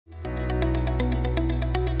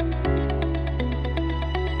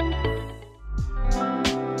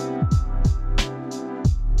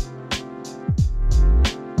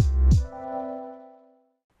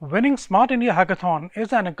Winning Smart India Hackathon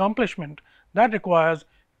is an accomplishment that requires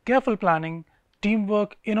careful planning,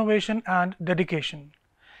 teamwork, innovation, and dedication.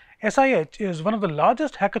 SIH is one of the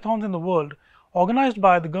largest hackathons in the world, organized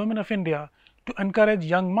by the Government of India to encourage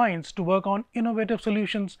young minds to work on innovative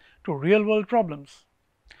solutions to real world problems.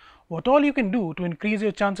 What all you can do to increase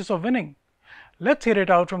your chances of winning? Let's hear it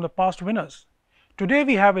out from the past winners. Today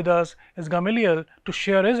we have with us is Gamaliel to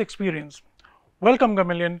share his experience. Welcome,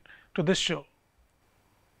 Gamaliel, to this show.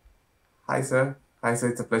 Hi, sir. Hi, sir.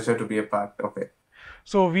 It's a pleasure to be a part of it.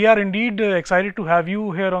 So we are indeed excited to have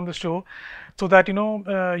you here on the show, so that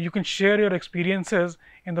you can share your experiences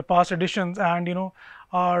in the past editions, and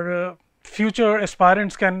our future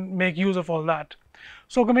aspirants can make use of all that.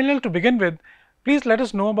 So Gamaliel, to begin with, please let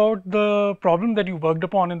us know about the problem that you worked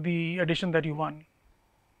upon in the edition that you won.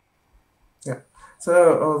 Yeah.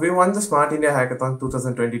 So we won the Smart India Hackathon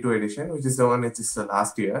 2022 edition, which is the one which is the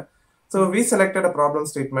last year. So we selected a problem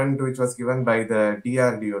statement which was given by the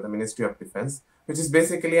DRDO, the Ministry of Defense, which is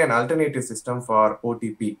basically an alternative system for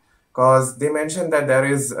OTP. Because they mentioned that there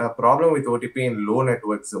is a problem with OTP in low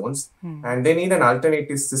network zones, and they need an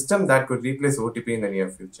alternative system that could replace OTP in the near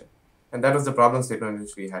future. And that was the problem statement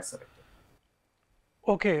which we had selected.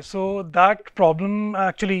 Okay, so that problem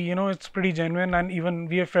actually, it's pretty genuine, and even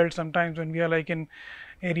we have felt sometimes when we are like in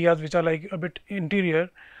areas which are like a bit interior.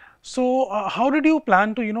 So, how did you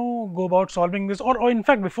plan to, go about solving this? Or in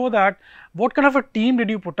fact, before that, what kind of a team did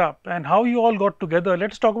you put up, and how you all got together?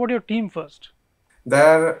 Let's talk about your team first.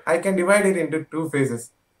 There, I can divide it into two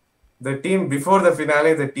phases. The team before the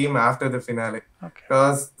finale, the team after the finale. Okay.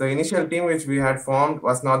 Because the initial team which we had formed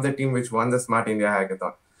was not the team which won the Smart India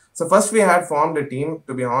Hackathon. So first we had formed a team.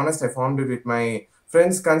 To be honest, I formed it with my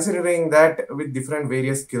friends, considering that with different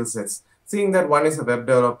various skill sets. Seeing that one is a web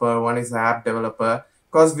developer, one is an app developer,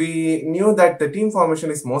 because we knew that the team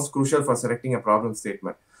formation is most crucial for selecting a problem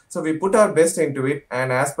statement. So we put our best into it,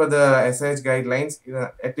 and as per the SIH guidelines,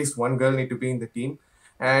 at least one girl need to be in the team.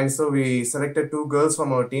 And so we selected two girls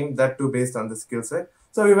from our team, that too based on the skill set.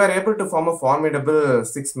 So we were able to form a formidable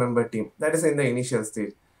 6-member team. That is in the initial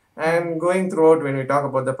stage. And going throughout, when we talk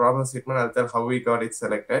about the problem statement, I'll tell how we got it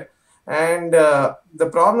selected. And the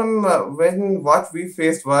problem what we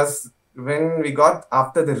faced was when we got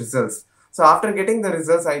after the results. So after getting the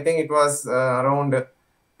results, I think it was around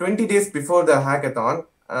 20 days before the hackathon,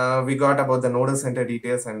 we got about the nodal center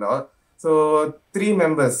details and all. So three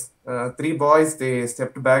members, three boys, they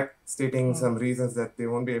stepped back, stating some reasons that they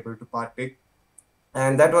won't be able to partake.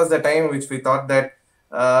 And that was the time which we thought that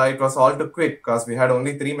it was all to quit, because we had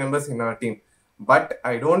only three members in our team. But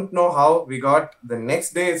I don't know how we got the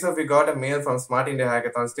next day itself, we got a mail from Smart India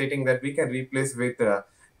Hackathon stating that we can replace with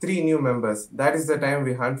three new members. That is the time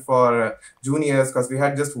we hunt for juniors, because we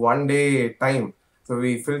had just one day time. So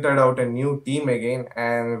we filtered out a new team again,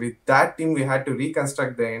 and with that team, we had to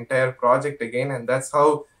reconstruct the entire project again, and that's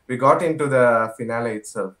how we got into the finale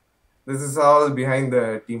itself. This is all behind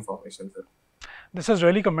the team formation, sir. This is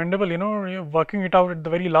really commendable. You're working it out at the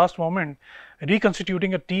very last moment.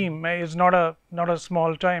 Reconstituting a team is not a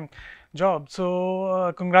small time job.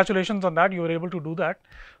 So congratulations on that. You were able to do that.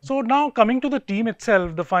 So now coming to the team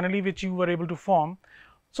itself, the finally which you were able to form.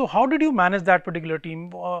 So how did you manage that particular team,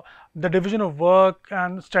 the division of work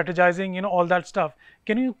and strategizing, all that stuff?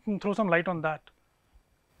 Can you throw some light on that?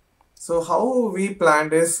 So how we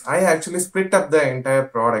planned is, I actually split up the entire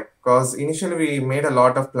product, because initially we made a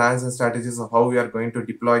lot of plans and strategies of how we are going to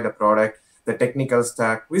deploy the product, the technical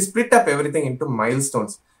stack. We split up everything into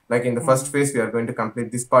milestones. Like in the first phase, we are going to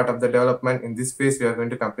complete this part of the development. In this phase, we are going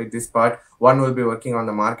to complete this part. One will be working on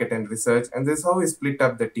the market and research. And this is how we split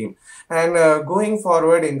up the team. And going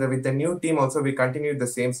forward with the new team also, we continued the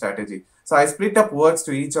same strategy. So I split up works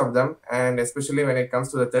to each of them. And especially when it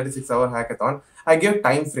comes to the 36-hour hackathon, I give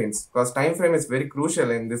time frames, because time frame is very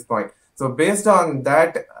crucial in this point. So based on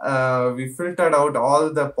that, we filtered out all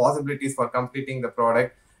the possibilities for completing the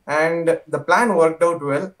product. And the plan worked out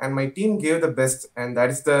well, and my team gave the best, and that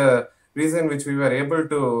is the reason which we were able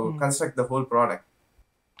to construct the whole product.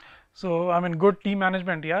 So, I mean, good team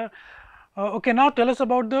management, yeah. Okay, now tell us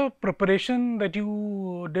about the preparation that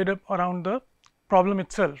you did around the problem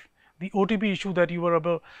itself, the OTP issue that you were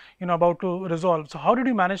about to resolve. So, how did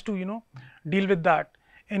you manage to, deal with that?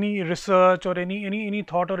 Any research or any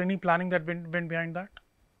thought or any planning that went behind that?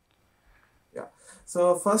 Yeah.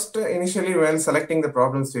 So first, initially when selecting the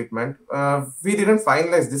problem statement, we didn't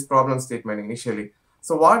finalize this problem statement initially.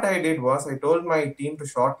 So what I did was I told my team to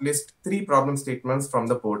shortlist 3 problem statements from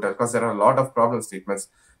the portal, because there are a lot of problem statements.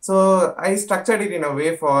 So I structured it in a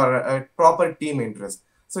way for a proper team interest.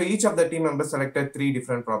 So each of the team members selected 3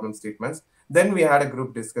 different problem statements. Then we had a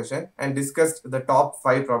group discussion and discussed the top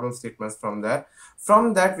 5 problem statements from there.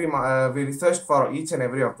 From that, we researched for each and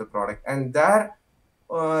every of the product, and there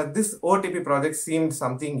this OTP project seemed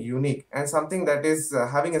something unique and something that is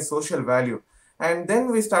having a social value. And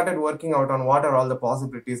then we started working out on what are all the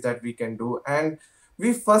possibilities that we can do. And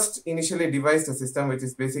we first initially devised a system which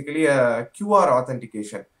is basically a QR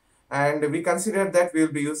authentication. And we considered that we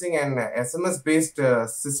will be using an SMS based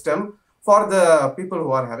system for the people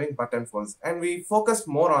who are having button phones. And we focused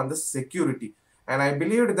more on the security. And I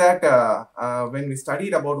believed that when we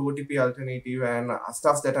studied about OTP alternative and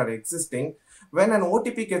stuffs that are existing, when an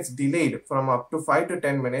OTP gets delayed from up to 5 to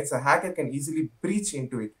 10 minutes, a hacker can easily breach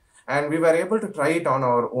into it. And we were able to try it on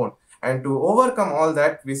our own. And to overcome all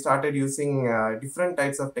that, we started using different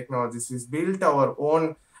types of technologies. We built our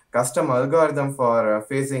own custom algorithm for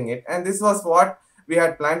facing it. And this was what we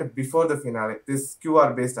had planned before the finale, this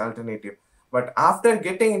QR based alternative. But after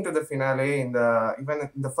getting into the finale, even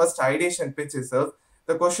in the first ideation pitch itself,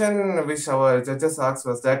 the question which our judges asked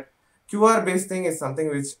was that QR based thing is something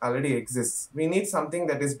which already exists. We need something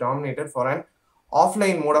that is dominated for an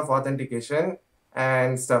offline mode of authentication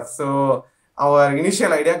and stuff. So our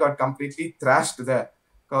initial idea got completely thrashed there,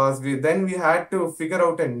 because we had to figure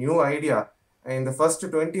out a new idea. In the first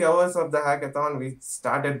 20 hours of the hackathon, we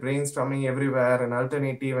started brainstorming everywhere, an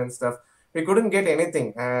alternative and stuff. We couldn't get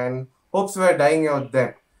anything, and hopes were dying out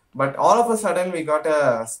then. But all of a sudden, we got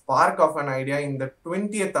a spark of an idea in the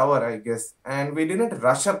 20th hour, I guess. And we didn't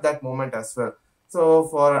rush up that moment as well. So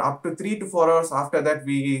for up to 3 to 4 hours after that,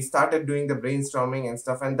 we started doing the brainstorming and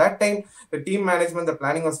stuff. And that time, the team management, the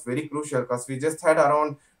planning was very crucial, because we just had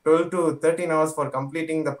around 12 to 13 hours for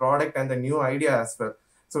completing the product and the new idea as well.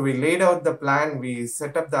 So we laid out the plan, we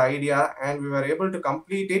set up the idea, and we were able to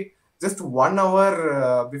complete it just 1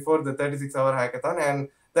 hour before the 36-hour hackathon. And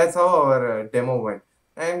that's how our demo went.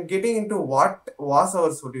 And getting into what was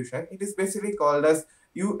our solution, it is basically called as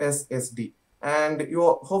USSD. And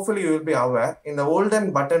hopefully you will be aware, in the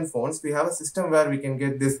olden button phones, we have a system where we can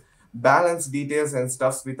get this balance details and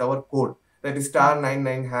stuffs with our code. That is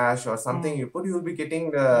 *99# or something you put, you will be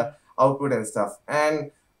getting the output and stuff.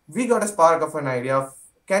 And we got a spark of an idea of,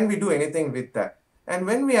 can we do anything with that? And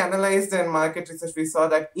when we analyzed and market research, we saw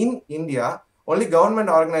that in India, only government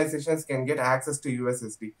organizations can get access to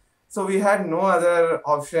USSD. So we had no other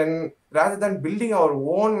option rather than building our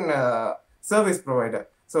own service provider.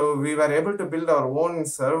 So we were able to build our own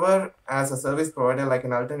server as a service provider, like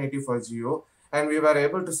an alternative for Geo, and we were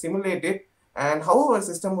able to simulate it. And how our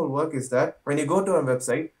system will work is that when you go to a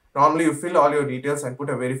website, normally you fill all your details and put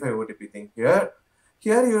a verify OTP thing here.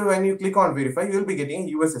 When you click on verify, you will be getting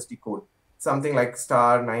a USSD code, something like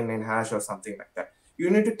 *99# or something like that. You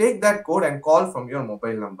need to take that code and call from your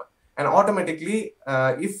mobile number. And automatically,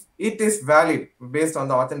 if it is valid based on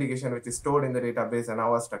the authentication which is stored in the database and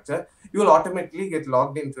our structure, you will automatically get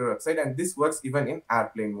logged into the website, and this works even in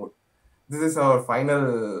airplane mode. This is our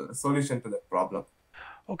final solution to that problem.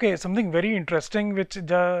 Okay, something very interesting which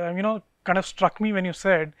kind of struck me when you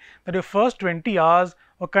said that your first 20 hours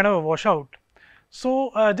were kind of a washout.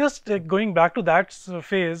 So just going back to that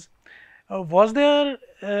phase, was there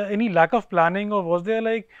any lack of planning, or was there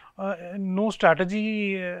like no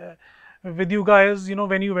strategy with you guys,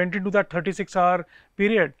 when you went into that 36-hour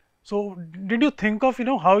period? So did you think of,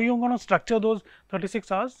 how you're going to structure those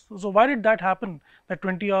 36 hours? So why did that happen, that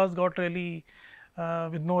 20 hours got really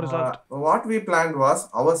with no result? What we planned was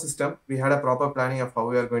our system. We had a proper planning of how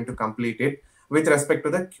we are going to complete it with respect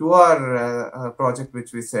to the QR project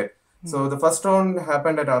which we said. So the first round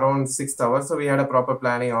happened at around 6th hour. So we had a proper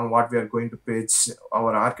planning on what we are going to pitch,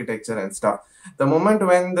 our architecture and stuff. The moment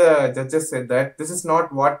when the judges said that this is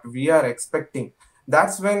not what we are expecting,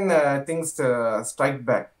 that's when things strike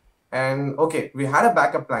back. And okay, we had a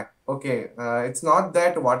backup plan. Okay, it's not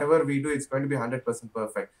that whatever we do is going to be 100%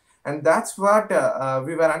 perfect. And that's what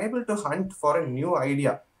we were unable to hunt for a new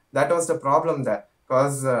idea. That was the problem there,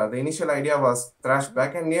 because the initial idea was thrashed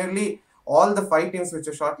back, and nearly all the 5 teams which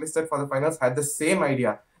were shortlisted for the finals had the same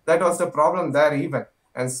idea. That was the problem there even.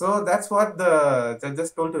 And so that's what the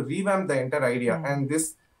judges told, to revamp the entire idea. And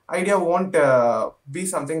this idea won't be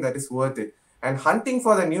something that is worth it. And hunting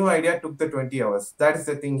for the new idea took the 20 hours. That is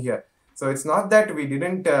the thing here. So it's not that we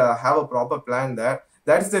didn't have a proper plan there.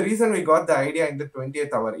 That's the reason we got the idea in the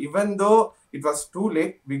 20th hour. Even though it was too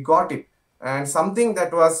late, we got it. And something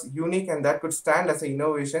that was unique and that could stand as an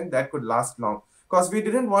innovation that could last long. Because we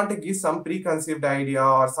didn't want to give some preconceived idea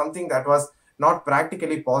or something that was not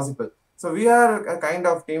practically possible. So we are a kind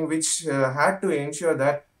of team which had to ensure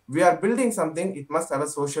that we are building something, it must have a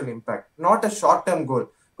social impact, not a short-term goal.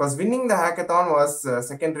 Because winning the hackathon was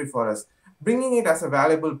secondary for us. Bringing it as a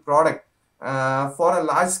valuable product for a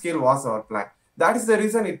large scale was our plan. That is the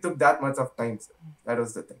reason it took that much of time, sir. That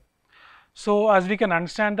was the thing. So as we can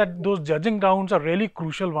understand that those judging rounds are really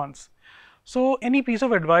crucial ones. So any piece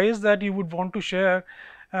of advice that you would want to share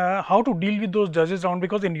how to deal with those judges round,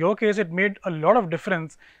 because in your case it made a lot of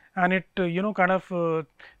difference and it kind of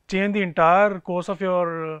changed the entire course of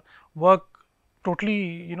your work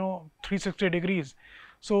totally 360 degrees.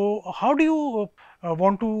 So how do you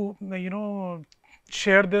want to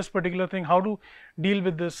share this particular thing, how to deal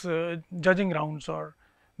with this judging rounds or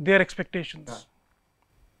their Yeah. expectations?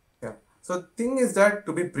 Yeah. So thing is that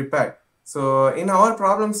to be prepared. So in our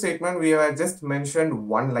problem statement, we have just mentioned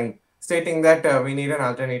one line stating that we need an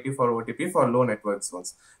alternative for OTP for low network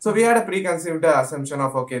zones. So we had a preconceived assumption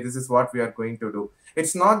of, okay, this is what we are going to do.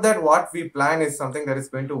 It's not that what we plan is something that is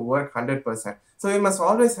going to work 100%. So we must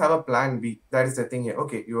always have a plan B. That is the thing here.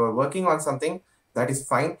 Okay, you are working on something, that is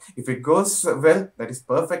fine. If it goes well, that is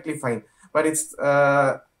perfectly fine. But it's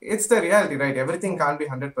the reality, right? Everything can't be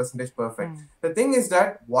 100% perfect. Mm. The thing is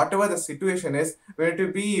that whatever the situation is, we have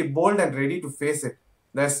to be bold and ready to face it.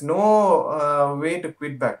 There's no way to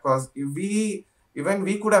quit back, because even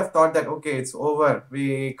we could have thought that okay, it's over,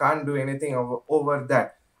 we can't do anything over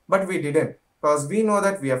that, but we didn't, because we know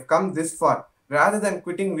that we have come this far. Rather than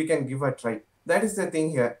quitting, we can give a try. That is the thing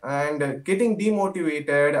here. And getting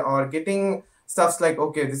demotivated or getting stuffs like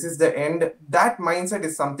okay, this is the end, that mindset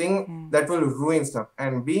is something Mm. that will ruin stuff.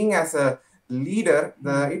 And being as a leader,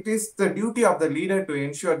 Mm. it is the duty of the leader to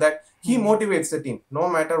ensure that he Mm. motivates the team no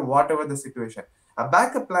matter whatever the situation. A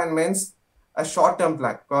backup plan means a short-term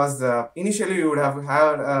plan, because initially you would have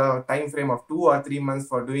had a time frame of 2 or 3 months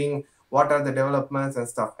for doing what are the developments and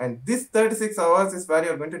stuff. And this 36 hours is where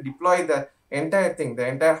you're going to deploy the entire thing. The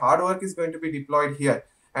entire hard work is going to be deployed here.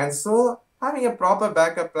 And so having a proper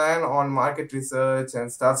backup plan on market research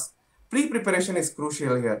and stuff, pre-preparation is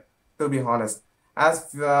crucial here, to be honest.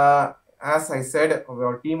 As I said,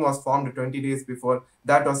 our team was formed 20 days before.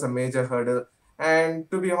 That was a major hurdle. And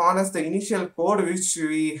to be honest, the initial code which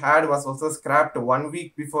we had was also scrapped 1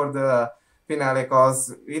 week before the finale,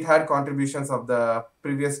 because it had contributions of the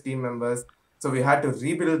previous team members. So we had to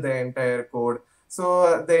rebuild the entire code.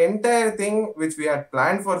 So the entire thing which we had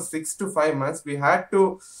planned for 6 to 5 months, we had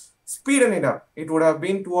to speeden it up. It would have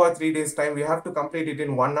been 2 or 3 days time. We have to complete it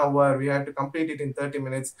in 1 hour. We have to complete it in 30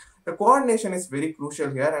 minutes. The coordination is very crucial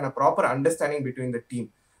here, and a proper understanding between the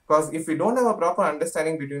team. Because if we don't have a proper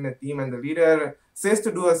understanding between the team and the leader says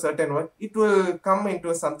to do a certain work, it will come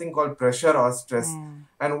into something called pressure or stress. Mm.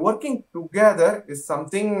 And working together is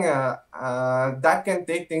something that can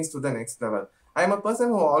take things to the next level. I'm a person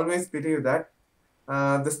who always believe that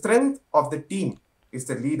the strength of the team is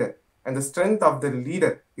the leader, and the strength of the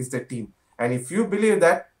leader is the team. And if you believe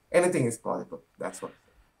that, anything is possible. That's what.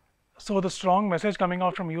 So the strong message coming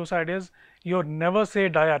out from your side is your never say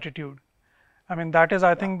die attitude. I mean, that is,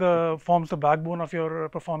 I Yeah. think, the forms the backbone of your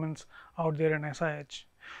performance out there in SIH.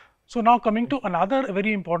 So now coming to another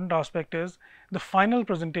very important aspect is the final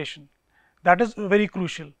presentation. That is very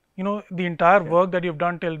crucial. The entire Yeah. work that you've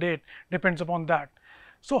done till date depends upon that.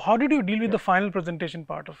 So how did you deal with Yeah. the final presentation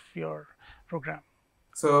part of your program?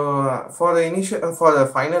 So for the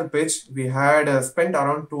final pitch, we had spent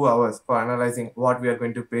around 2 hours for analyzing what we are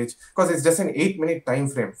going to pitch, because it's just an 8 minute time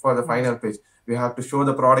frame for the Mm. final pitch. We have to show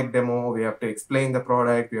the product demo, we have to explain the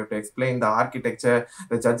product, we have to explain the architecture.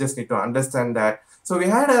 The judges need to understand that. So we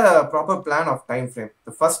had a proper plan of time frame.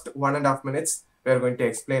 The first 1.5 minutes, we are going to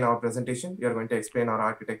explain our presentation, we are going to explain our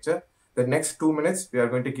architecture. The next 2 minutes, we are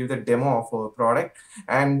going to give the demo of our product,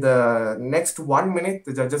 and the next 1 minute,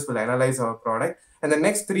 the judges will analyze our product, and the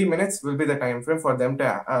next 3 minutes will be the time frame for them to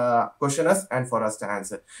question us and for us to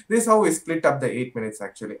answer. This is how we split up the 8 minutes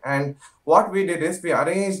actually. And what we did is we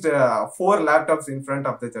arranged 4 laptops in front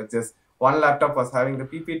of the judges. One laptop was having the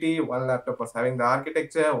PPT, one laptop was having the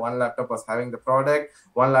architecture, one laptop was having the product,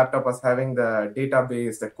 one laptop was having the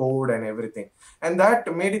database, the code, and everything. And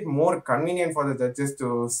that made it more convenient for the judges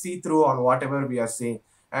to see through on whatever we are seeing.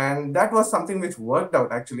 And that was something which worked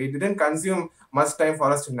out actually. It didn't consume much time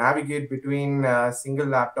for us to navigate between single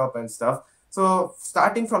laptop and stuff. So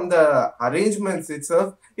starting from the arrangements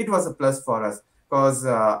itself, it was a plus for us, because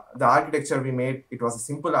the architecture we made, it was a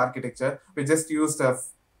simple architecture. We just used a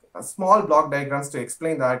small block diagrams to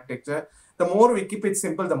explain the architecture. The more we keep it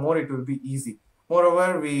simple, the more it will be easy.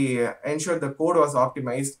 Moreover, we ensured the code was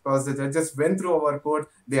optimized, because the judges went through our code.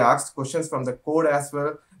 They asked questions from the code as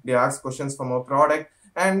well. They asked questions from our product,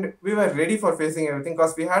 and we were ready for facing everything,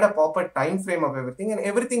 because we had a proper time frame of everything, and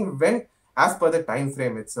everything went as per the time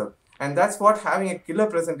frame itself. And that's what having a killer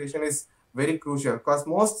presentation is very crucial because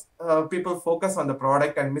most people focus on the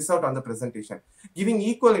product and miss out on the presentation. Giving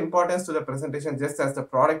equal importance to the presentation just as the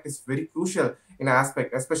product is very crucial in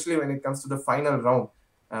aspect, especially when it comes to the final round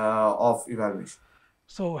of evaluation.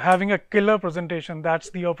 So having a killer presentation, that's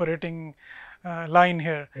the operating line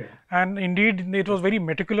here. Yeah. And indeed, it was very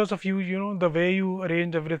meticulous of you, the way you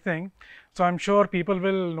arrange everything. So I'm sure people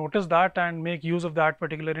will notice that and make use of that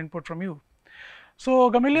particular input from you. So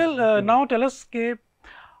Gamaliel, now tell us,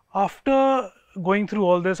 after going through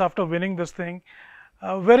all this, after winning this thing,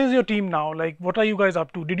 where is your team now? Like, what are you guys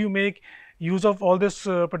up to? Did you make use of all this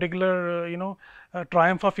particular,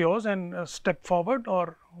 triumph of yours and step forward,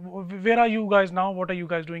 or where are you guys now? What are you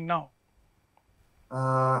guys doing now?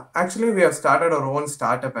 Actually, we have started our own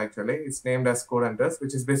startup. Actually, it's named as Code Hunters,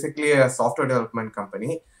 which is basically a software development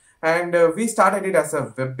company. And we started it as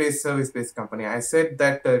a web-based, service-based company. I said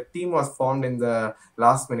that the team was formed in the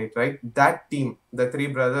last minute, right? That team, the three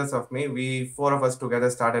brothers of me, we four of us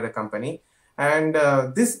together started a company. And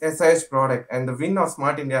this SIH product and the win of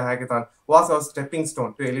Smart India Hackathon was our stepping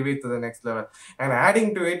stone to elevate to the next level. And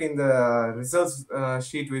adding to it in the results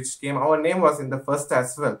sheet which came, our name was in the first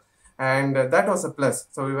as well. And that was a plus.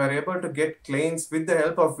 So we were able to get claims with the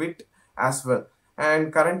help of it as well.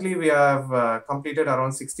 And currently we have completed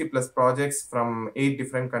around 60 plus projects from 8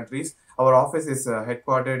 different countries. Our office is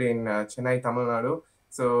headquartered in Chennai, Tamil Nadu.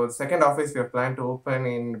 So the second office we have planned to open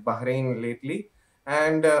in Bahrain lately.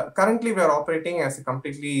 And currently we are operating as a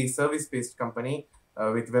completely service-based company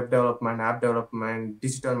with web development, app development,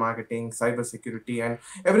 digital marketing, cyber security, and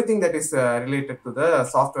everything that is related to the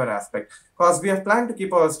software aspect. Because we have planned to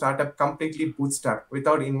keep our startup completely bootstrapped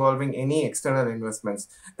without involving any external investments.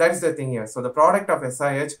 That is the thing here. So the product of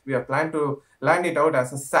SIH, we have planned to land it out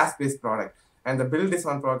as a SaaS-based product. And the build is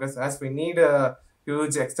on progress as we need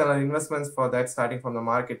huge external investments for that, starting from the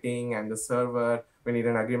marketing and the server. We need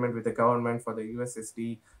an agreement with the government for the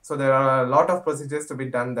USSD. So there are a lot of procedures to be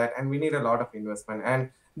done that, and we need a lot of investment.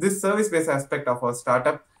 And this service-based aspect of our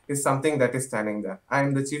startup is something that is standing there. I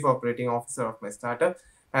am the chief operating officer of my startup,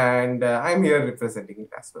 and I'm here representing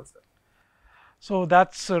it as well, sir. So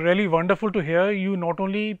that's really wonderful to hear. You not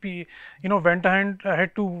only went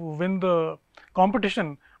ahead to win the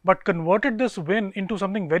competition, but converted this win into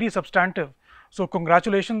something very substantive. So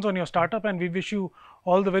congratulations on your startup, and we wish you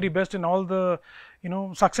all the very best in all the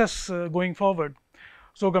success going forward.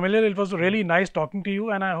 So Gamaliel, it was really nice talking to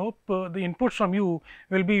you, and I hope the inputs from you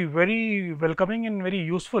will be very welcoming and very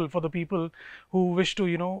useful for the people who wish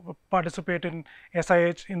to participate in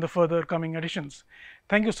SIH in the further coming editions.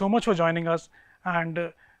 Thank you so much for joining us,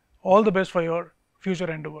 and all the best for your future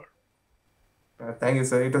endeavor. Thank you,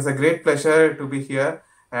 sir. It was a great pleasure to be here.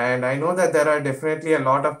 And I know that there are definitely a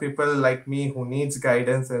lot of people like me who needs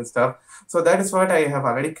guidance and stuff. So that is what I have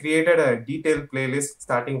already created a detailed playlist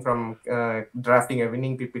starting from drafting a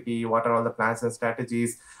winning PPT, what are all the plans and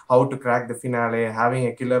strategies, how to crack the finale, having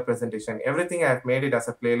a killer presentation. Everything I have made it as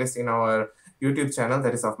a playlist in our YouTube channel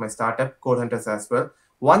that is of my startup, Code Hunters as well.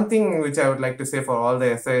 One thing which I would like to say for all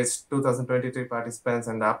the SIH 2023 participants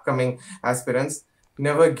and the upcoming aspirants,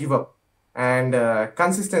 never give up. And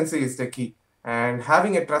consistency is the key. And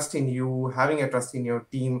having a trust in you, having a trust in your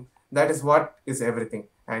team, that is what is everything.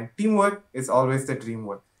 And teamwork is always the dream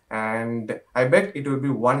work. And I bet it will be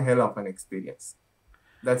one hell of an experience.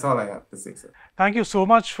 That's all I have to say, sir. Thank you so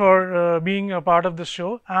much for being a part of this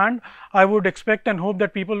show. And I would expect and hope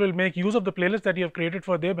that people will make use of the playlist that you have created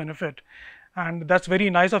for their benefit. And that's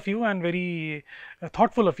very nice of you and very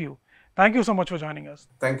thoughtful of you. Thank you so much for joining us.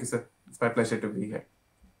 Thank you, sir. It's my pleasure to be here.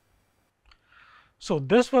 So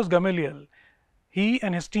this was Gamaliel. He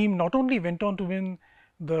and his team not only went on to win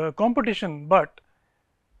the competition, but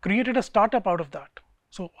created a startup out of that.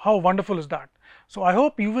 So how wonderful is that? So I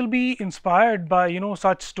hope you will be inspired by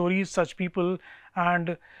such stories, such people,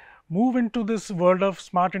 and move into this world of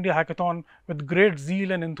Smart India Hackathon with great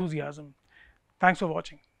zeal and enthusiasm. Thanks for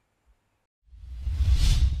watching.